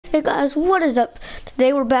Hey guys, what is up?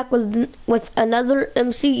 Today we're back with another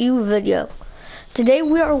MCU video. Today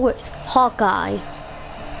we are with Hawkeye.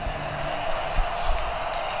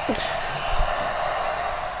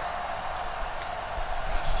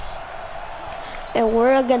 And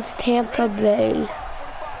we're against Tampa Bay.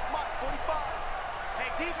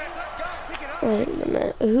 Wait a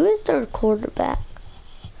minute, who is their quarterback?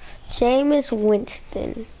 Jameis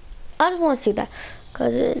Winston. I just want to see that,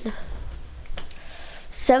 cause it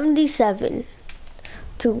 77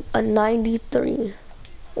 to a 93.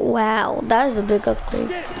 Wow, that is a big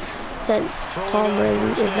upgrade since Tom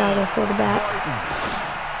Brady is now their quarterback.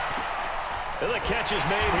 And the catch is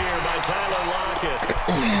made here by Tyler Lockett.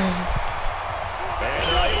 And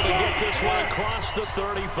they're able to get this one across the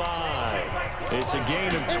 35. It's a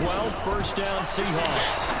gain of 12, first down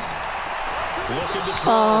Seahawks. Looking to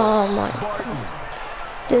throw. Oh my.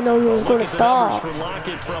 Didn't know he was going to stop. For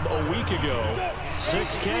Lockett from a week ago.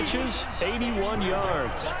 6 catches, 81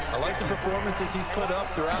 yards. I like the performances he's put up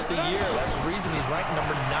throughout the year. That's the reason he's ranked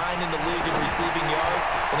number 9 in the league in receiving yards.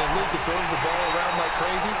 And a league that throws the ball around like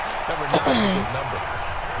crazy, number 9 is a good number.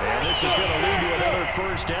 And this is going to lead to another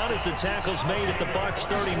first down as the tackle's made at the Bucs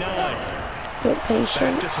 39. Get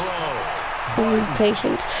patient. Back to throw. Be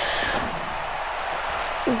patient.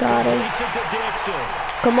 Got him.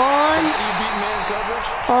 Come on.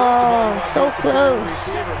 Oh, so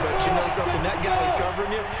close. But you know something, that guy is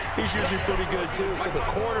covering you. He's usually pretty good too. So the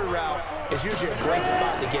corner route is usually a great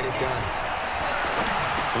spot to get it done.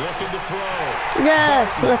 Looking to throw.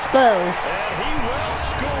 Yes, let's go. And he will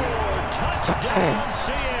score. Touchdown,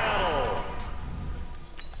 Seattle.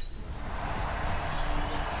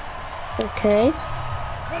 Okay.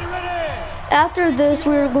 After this,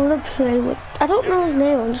 we're going to play with, I don't know his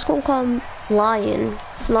name, I'm just going to call him Lion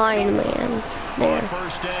Man. There.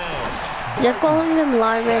 Just calling him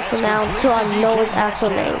Lion Man for now until I know his actual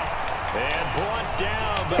name.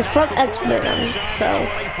 It's from X-Men, so.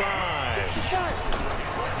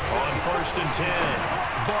 On first and 10,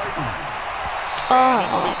 Barton.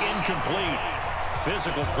 Oh. Incomplete.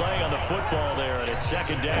 Physical play on the football there, and it's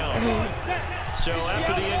second down. So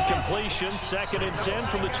after the incompletion, 2nd and 10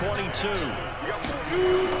 from the 22.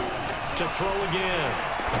 To throw again,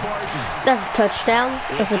 Barton. That's a touchdown.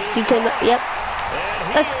 If it's DK, yep.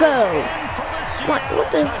 Let's go.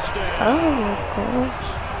 What the? Oh my gosh.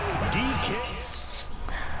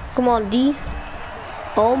 Come on, D.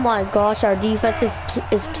 Oh my gosh, our defense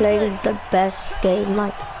is playing the best game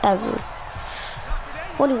like ever.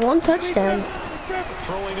 41 touchdown.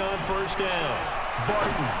 Throwing on first down,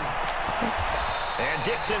 Barton. And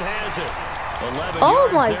Dixon has it. 11 oh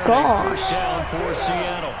yards my there, gosh. First down for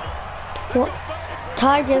Seattle. What?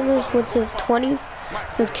 Ty James with his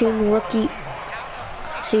 2015 rookie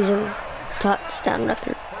season touchdown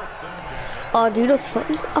record. Oh, dude, that's fun.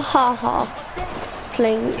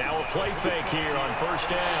 Playing. Now a play fake here on first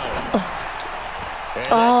down.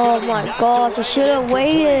 Oh my gosh, I should have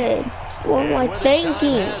waited. What am I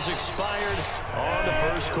thinking? Has expired on the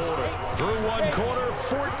first quarter. Through one quarter,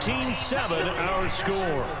 14-7 our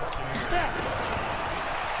score.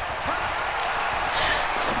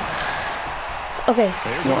 Okay.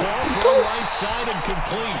 There's a ball from right side and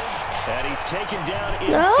complete. And he's taken down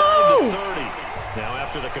inside the 30. Now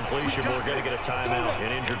after the completion, we're going to get a timeout,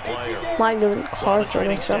 an injured player. Might give it Carson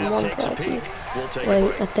or someone probably.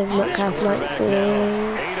 Wait, I think Metcalf might be. 8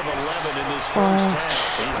 of 11 in this first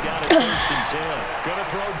half. He's got it first and 10. Gonna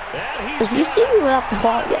throw. And he's if you see me without the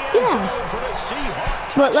ball, yeah.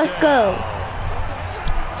 But let's go.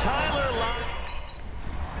 Tyler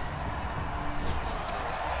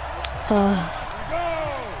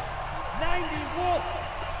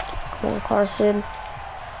Come on, Carson.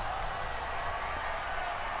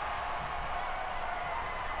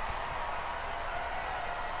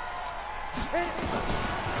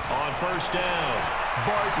 on first down,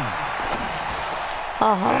 Barton.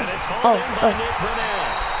 And it's hauled in by Nick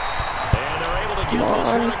Burnett. And they're able to get this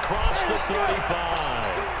one across the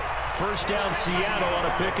 35. First down, Seattle on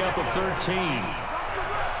a pickup of 13.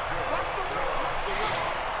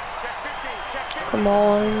 Come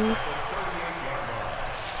on.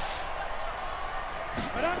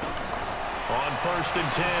 On first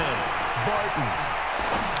and 10, Barton.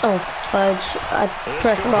 Oh, fudge. I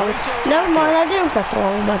pressed the wrong. Never mind, I didn't press the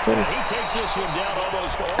wrong button. He takes this one down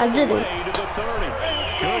almost all I didn't. the way to the 30.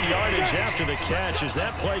 Good yardage after the catch. Is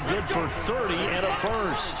that play good for 30 and a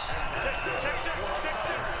first?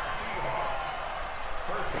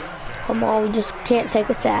 Come on, we just can't take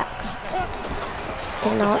a sack.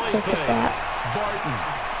 Cannot take a sack. Barton.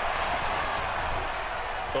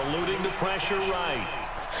 Eluding the pressure right.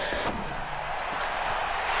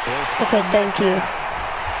 Okay, thank you.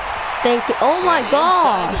 Thank you. Oh my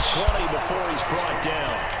gosh. Inside the 20 before he's brought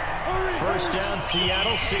down. First down,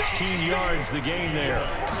 Seattle, 16 yards, the gain there.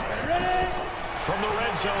 From the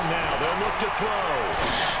red zone now, they'll look to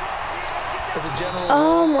throw. As a general,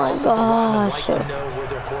 oh my gosh. like to know where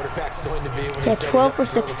their quarterback's going to be when Yeah, 12 for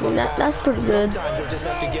 16. That's pretty good. Sometimes they just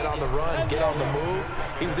have to get on the run, get on the move.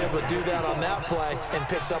 He was able to do that on that play and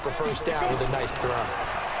picks up a first down with a nice throw.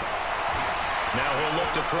 Now he'll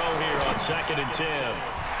look to throw here on 2nd and 10.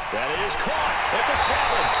 That is caught at the 7.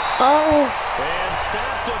 Oh. And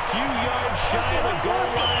stopped a few yards shy of the goal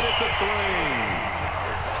line at the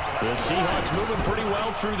 3. The Seahawks moving pretty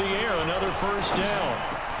well through the air. Another first down.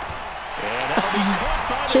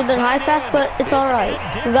 Should have high pass, but it's all right.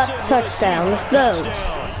 We got the touchdown. Let's go.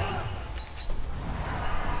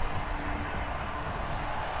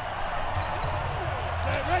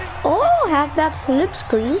 Oh, halfback slip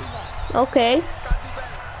screen. Okay.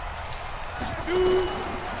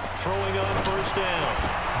 Throwing on first down.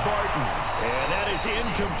 Barton. And that is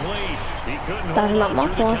incomplete. He couldn't That's hold not on my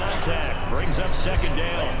through the fault. contact. Brings up 2nd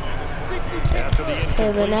down. After the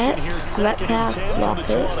incompletion, here's 2nd and 10 from the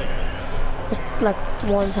 20. It's like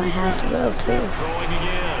ones I have to go to. Throwing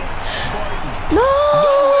again. Barton. No!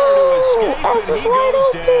 Nowhere to escape, It was and he wide goes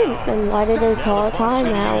open. down. And why did they call a Now the Bucs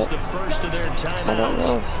gonna use timeout? the first of their timeouts. I don't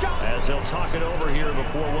know. As they'll talk it over here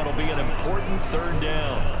before what'll be an important 3rd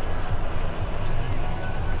down.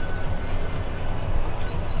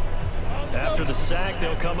 After the sack,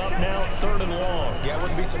 they'll come up now 3rd and long. Yeah, I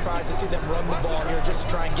wouldn't be surprised to see them run the ball here just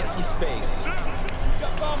to try and get some space.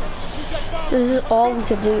 This is all we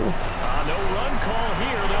could do. No run call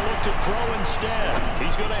here. They'll look to throw instead.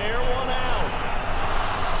 He's going to air one out.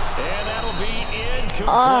 And that'll be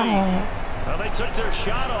incomplete. Well, they took their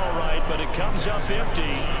shot all right, but it comes up empty.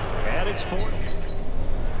 And it's 4th.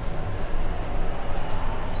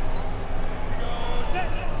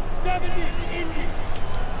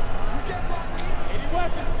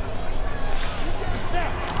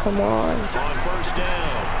 Come on. On first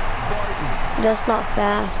down, Barton. That's not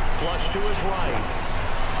fast. Flush to his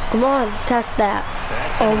right. Come on, catch that.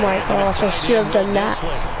 Oh my gosh, I should have done that.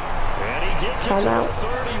 And he gets it to Timeout. the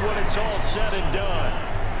 30 when it's all said and done.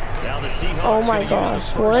 Now the Seahawks Oh my gonna use the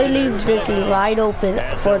gosh, will I first of their leave Disney timeouts right open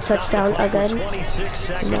as for a they'll stop the touchdown clock with again? 26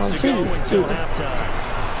 seconds No, to go please until do. halftime.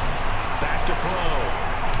 Back to throw.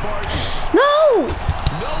 Barton. No!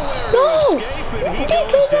 Nowhere No! to escape, and he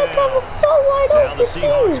DK goes Metcalf down. was so wide Now open the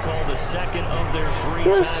Seahawks too. call the second of their 3 He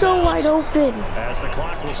was so timeouts. wide open. As the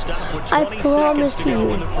clock will stop with I 20 seconds promise to go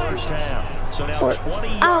you. in the first half. So now Or,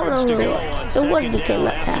 20 I yards don't to know. go on It was 2nd DK down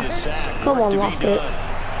after the Metcalf. sack. Come Work on, to be lock it. done.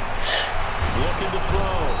 Looking to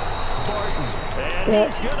throw. Barton. And Yep.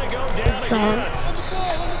 he's going to go It's down again.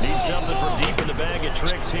 Need something from deep in the bag of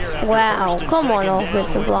tricks here after Wow, first and come on, second down,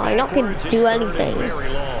 offensive went line. Not gonna backwards. do It's 3rd and anything. very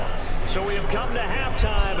long. So we have come to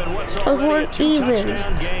halftime and what's Those already a weren't even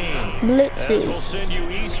 2-touchdown game. As we'll blitzes. send you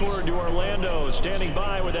eastward to Orlando. Standing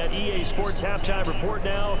by with that EA Sports halftime report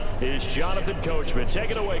now is Jonathan Coachman.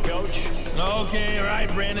 Take it away, Coach. Okay, all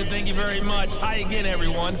right, Brandon, thank you very much. Hi again,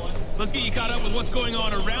 everyone. Let's get you caught up with what's going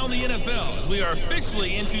on around the NFL as we are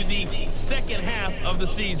officially into the second half of the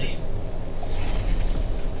season.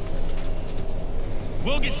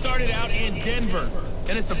 We'll get started out in Denver,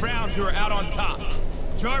 and it's the Browns who are out on top.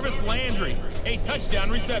 Jarvis Landry, a touchdown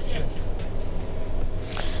reception.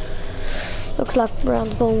 Looks like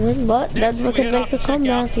Browns gonna win, but Denver can make a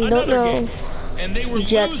comeback. You don't know. And they were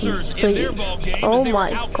Jets losers in beat. their ball game Oh as they were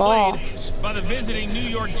my outplayed gosh. by the visiting New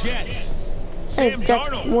York Jets. If Sam Jets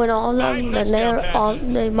Darnold, win all of them, 5 then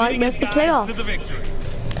touchdown they might passes, make the leading his guys playoffs. to the victory.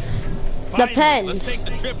 Finally, Depends. let's take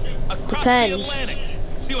the trip across Depends. the Atlantic.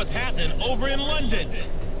 See what's happening over in London. And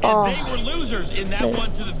Oh. they were losers in that Yeah.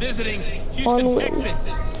 one to the visiting One Houston win. Texans.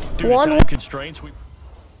 Due to One time constraints, we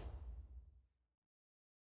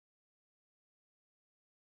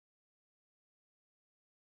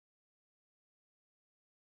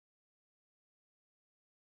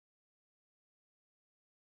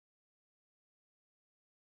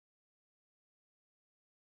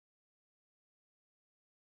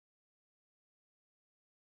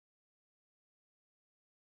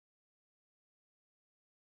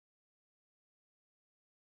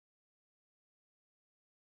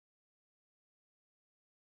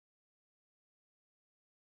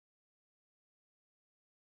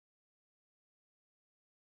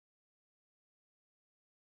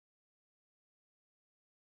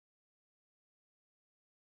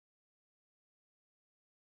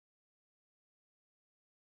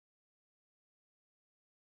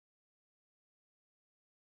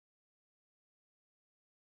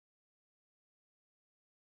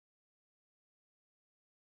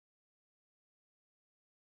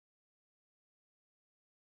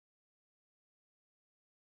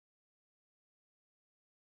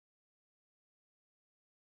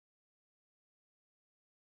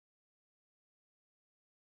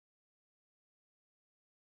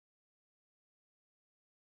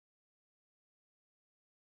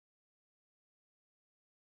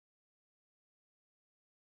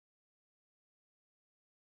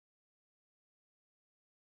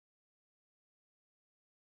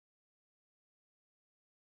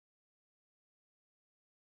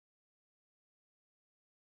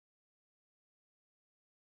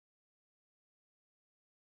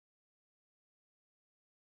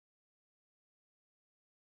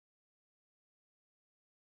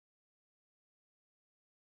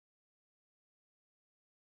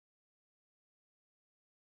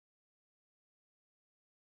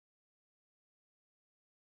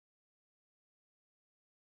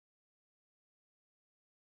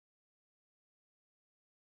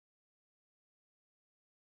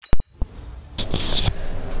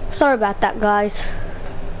Sorry about that, guys.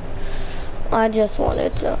 I just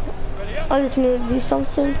needed to do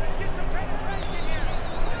something.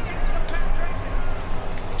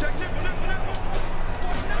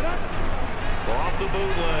 Off the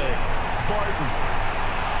bootleg. Barton.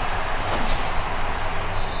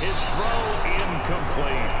 His throw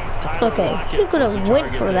incomplete. Okay, he could have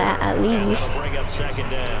went for that at least. Bring up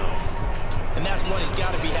second down. And that's one he's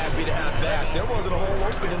got to be happy to have back. There wasn't a hole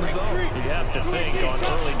open in the zone. You'd have to think on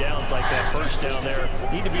early downs like that first down there,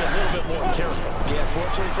 need to be a little bit more careful. Yeah,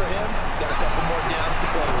 fortunately for him, got a couple more downs to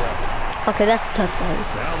play with. Okay, that's a touchdown.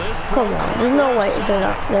 Come on, there's no way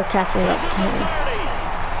they're catching up to him.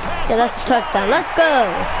 Yeah, that's a touchdown. Let's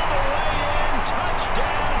go.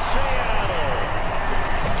 Touchdown, Seattle.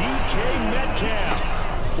 DK Metcalf.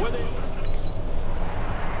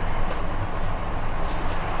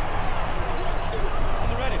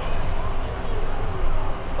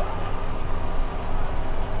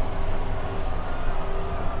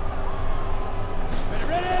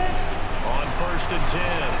 First and 10.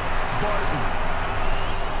 Barton.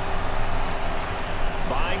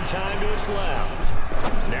 Buying time to his left.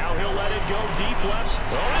 Now he'll let it go deep left.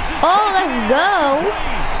 Oh, let's go.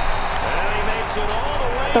 And he makes it all the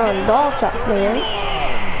way Throwing dogs up there. A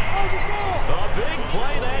big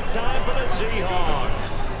play that time for the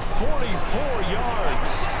Seahawks. 44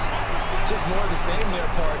 yards. Just more of the same there,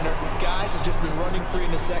 partner. Guys have just been running free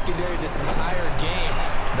in the secondary this entire game.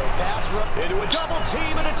 No pass rush. Into a double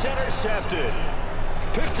team, and it's intercepted.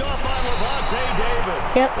 Picked off by Levante David.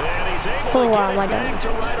 Yep. And he's able to get it back God. to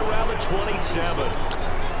right around the 27.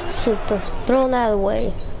 Should just throw that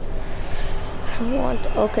away. I want.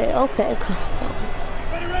 Okay. Come on.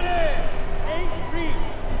 Ready. 8, read.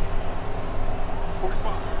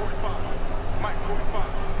 45. Mike, 45.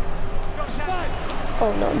 Oh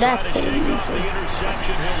no, that's gonna be easy.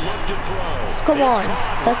 Come on,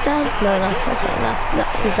 touchdown? No, that's not.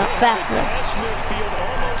 He's not fast enough. Midfield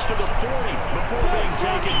almost to the 40 before being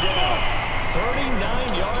taken down.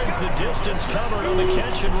 39 yards the distance covered on the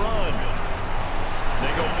catch and run. They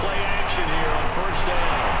go play action here on first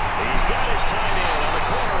down. He's got his tight end on the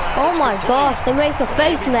corner. Oh my gosh, they make a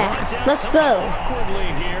face mask. Let's go. Awkwardly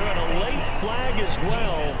here and a late flag as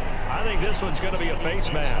well. I think this one's going to be a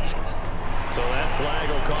face mask. So that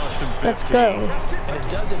flag will cost him 15. Let's go. And it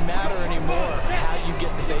doesn't matter anymore how you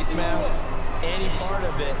get the face mask. Any part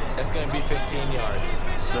of it, that's going to be 15 yards.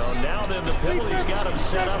 So now then the penalty's got him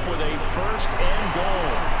set up with a first and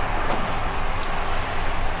goal.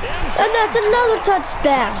 And that's another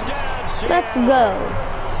touchdown. Let's go.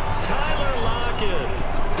 Tyler Lockett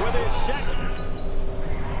with his second.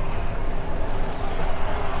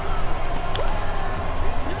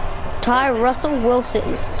 Russell Wilson,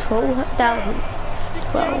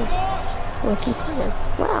 2012 rookie player.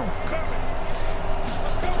 Wow.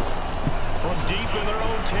 From deep in their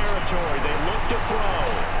own territory, they look to throw.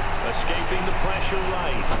 Escaping the pressure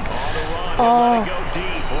right. On the run, let it go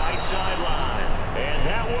deep, right sideline. And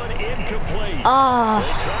that one incomplete. They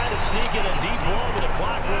try to sneak in a deep ball, but the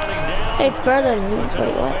clock running down. It's better than me.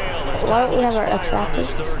 Wait, what? Why don't we have our X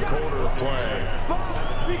Factors? Third quarter of play.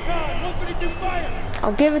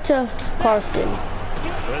 I'll give it to Carson.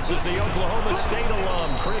 This is the Oklahoma State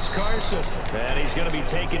alum, Chris Carson. And he's going to be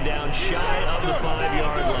taken down shy of the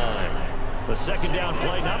 5-yard line. The second down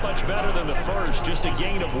play, not much better than the first, just a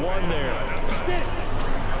gain of 1 there.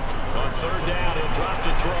 On third down, he'll drop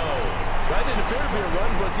to throw. That didn't appear to be a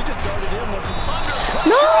run blitz. He just started in once he under pressure.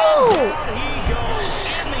 No! Down he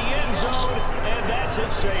goes in the end zone, and that's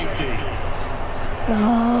his safety.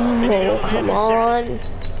 Oh, come on.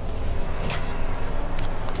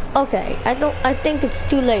 Okay, I think it's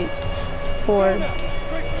too late for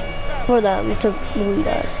them to lead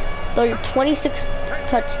us. They're 26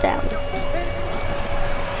 touchdown.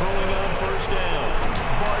 Throwing on first down.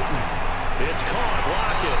 Barton. It's caught.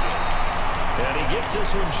 Lockett. And he gets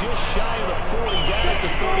this one just shy of the 40, down at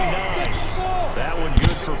the 39. That one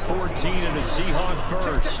good for 14 and a Seahawk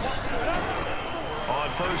first. On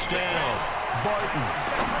first down, Barton.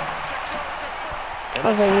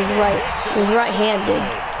 He's right-handed.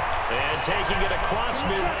 And taking it across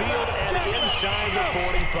midfield and inside the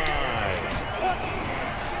 45.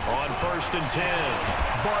 On first and 10,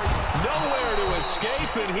 Barton nowhere to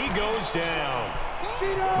escape, and he goes down.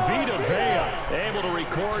 Vita Vea able to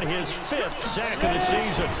record his 5th sack of the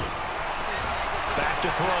season. Back to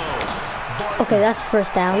throw. Barton. Okay, that's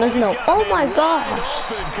first down. There's no. Oh my gosh.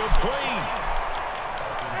 Open, complete.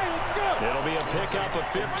 It'll be a pickup of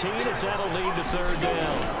 15 as that'll lead to third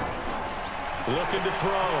down. Looking to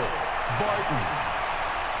throw. Barton.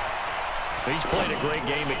 He's played a great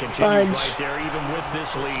game. It continues right there, even with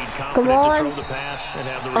this lead. Confident to throw the pass and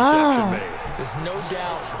have the reception made. There's no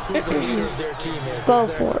doubt who the leader of their team is. Go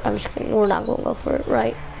for it. I'm just kidding. We're not going to go for it,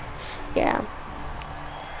 right? Yeah.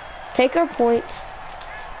 Take our points.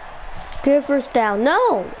 Good first down.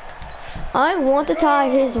 No! I want to tie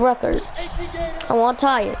his record. I want to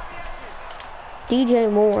tie it. DJ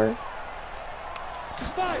Moore.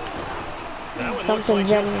 Something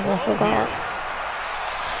general, I forgot.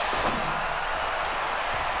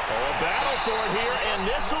 A battle for it here, and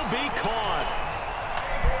this will be caught.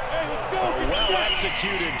 A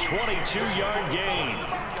well-executed 22-yard gain.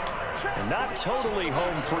 And not totally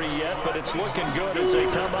home free yet, but it's looking good as they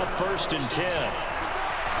come up 1st and 10.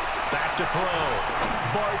 Back to throw.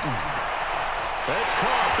 Barton. That's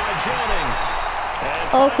caught by Jennings.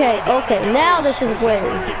 Okay. Now this is where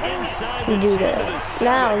we do that.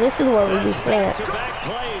 Now this is where we do slants. Back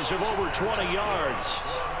plays of over 20 yards.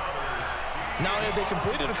 Not only have they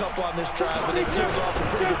completed a couple on this drive, but they've cleared off some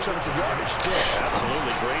pretty good chunks of yardage too.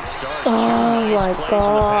 Absolutely great start. Oh my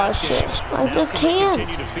gosh. I just can't.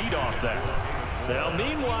 Continue to feed off that. Now,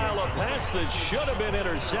 meanwhile, a pass that should have been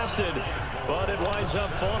intercepted, but it winds up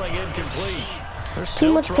falling incomplete. There's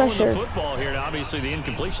too much pressure. The football here, and obviously the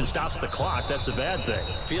incompletion stops the clock. That's a bad thing.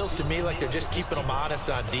 Feels to me like they're just keeping them honest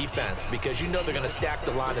on defense because you know they're going to stack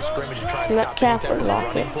the line of scrimmage and try and stop any type of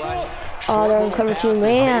running play. Oh, they're in cover 2,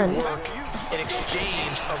 man. In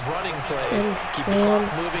exchange of running plays, keep the clock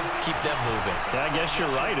moving, keep them moving. I guess you're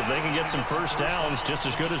right. If they can get some first downs, just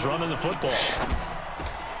as good as running the football.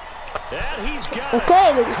 And he's got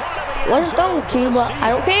okay, wasn't going to, but I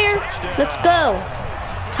don't care. Let's go.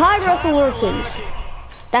 Tie Russell Wilson's.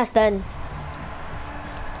 That's done.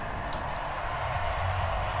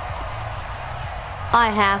 I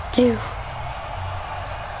have to.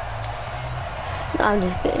 No, I'm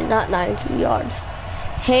just kidding. Not 92 yards.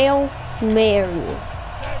 Hail Mary.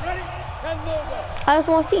 I just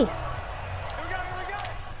want to see.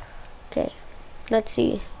 Okay. Let's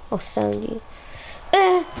see. Oh, 70.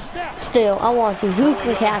 Still, I want to see who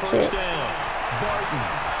can catch it.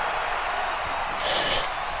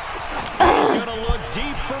 He's going to look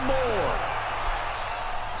deep for more.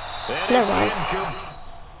 Never mind.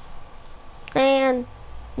 And,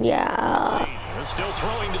 yeah. Still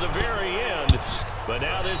throwing to the very end, but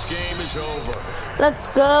now this game is over. Let's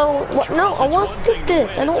go. No, I want to skip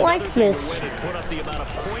this. I don't like this.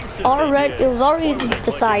 Already, it was already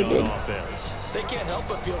decided. They can't help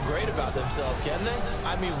but feel great about themselves, can they?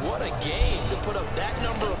 I mean, what a game to put up that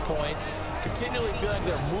number of points, continually feeling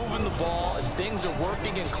they're moving the ball and things are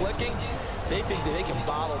working and clicking. They think that they can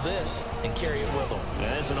bottle this and carry it with them.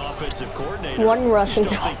 As an offensive coordinator, one rushing.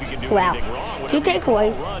 Wow. 2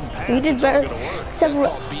 takeaways. We did better.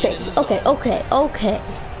 Okay.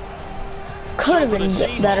 Could have been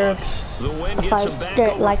better if I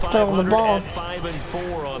didn't like throwing the ball. If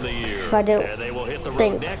I didn't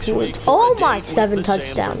think he would. Oh my, 7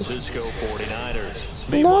 touchdowns.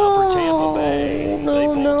 No,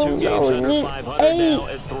 we need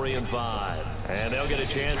 8. I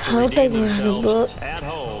don't think we're in the book. At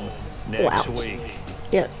home next week.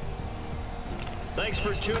 Yep. Thanks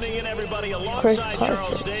for tuning in, everybody. Alongside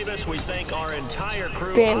Charles Davis, we thank our entire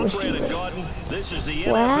crew. This is the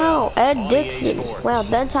wow, Ed Dixon. Wow,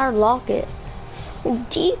 that's our Lockett.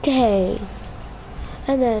 DK.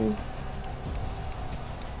 And then,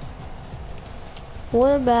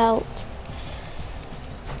 what about,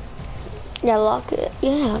 yeah, Lockett.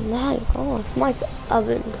 Yeah, my gosh, Mike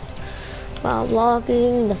Evans. Wow,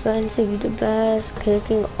 blocking, defensive, you did best.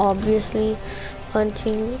 Kicking, obviously.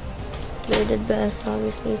 Punching, they did best,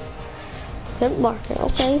 obviously. Couldn't mark it,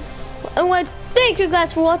 okay. Anyway, thank you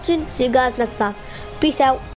guys for watching. See you guys next time. Peace out.